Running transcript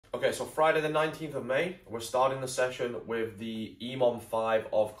Okay, so Friday the 19th of May, we're starting the session with the EMOM 5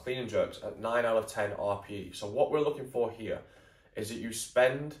 of clean and jerks at 9 out of 10 RPE. So what we're looking for here is that you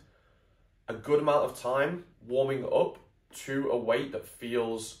spend a good amount of time warming up to a weight that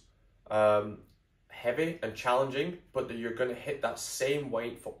feels heavy and challenging, but that you're going to hit that same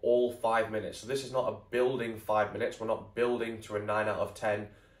weight for all 5 minutes. So this is not a building 5 minutes. We're not building to a 9 out of 10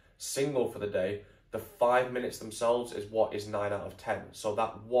 single for the day. The 5 minutes themselves is what is 9 out of 10. So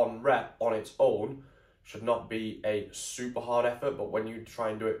that one rep on its own should not be a super hard effort, but when you try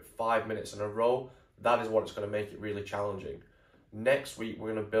and do it 5 minutes in a row, that is what it's going to make it really challenging. Next week,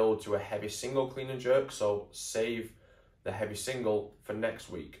 we're going to build to a heavy single clean and jerk, so save the heavy single for next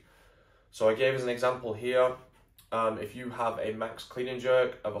week. So I gave as an example here, if you have a max clean and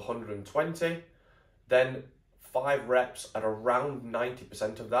jerk of 120, then 5 reps at around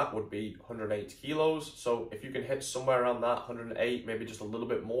 90% of that would be 108 kilos. So if you can hit somewhere around that 108, maybe just a little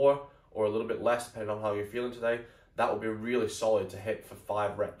bit more or a little bit less, depending on how you're feeling today, that would be really solid to hit for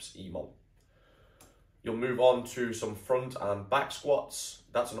 5 reps EMOM. You'll move on to some front and back squats.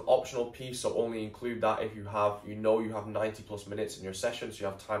 That's an optional piece, so only include that if you know you have 90 plus minutes in your session, so you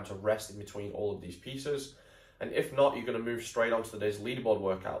have time to rest in between all of these pieces. And if not, you're going to move straight onto today's leaderboard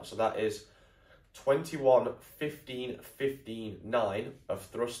workout. So that is 21, 15, 15, 9 of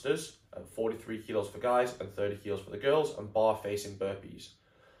thrusters at 43 kilos for guys and 30 kilos for the girls, and bar facing burpees.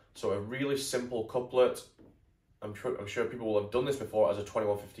 So a really simple couplet. I'm sure people will have done this before as a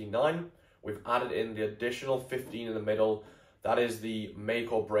 21, 15, 9. We've added in the additional 15 in the middle. That is the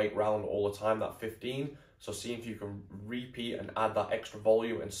make or break round all the time, that 15. So see if you can repeat and add that extra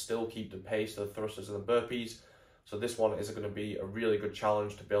volume and still keep the pace of the thrusters and the burpees. So this one is going to be a really good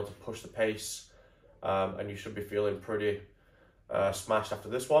challenge to be able to push the pace. And you should be feeling pretty smashed after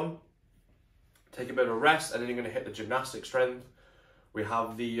this one. Take a bit of a rest, and then you're going to hit the gymnastic strength. We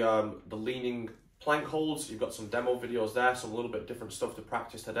have the leaning plank holds. You've got some demo videos there, some little bit different stuff to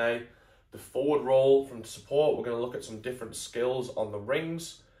practice today. The forward roll from support, we're going to look at some different skills on the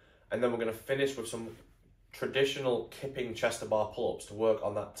rings, and then we're going to finish with some traditional kipping chest to bar pull-ups to work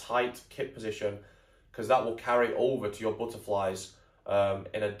on that tight kip position, because that will carry over to your butterflies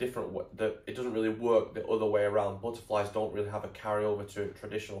in a different way. It doesn't really work the other way around. Butterflies don't really have a carryover to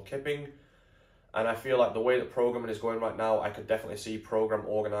traditional kipping. And I feel like the way that programming is going right now, I could definitely see program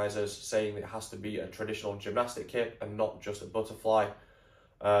organizers saying it has to be a traditional gymnastic kip and not just a butterfly.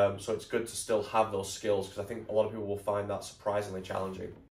 So it's good to still have those skills, because I think a lot of people will find that surprisingly challenging.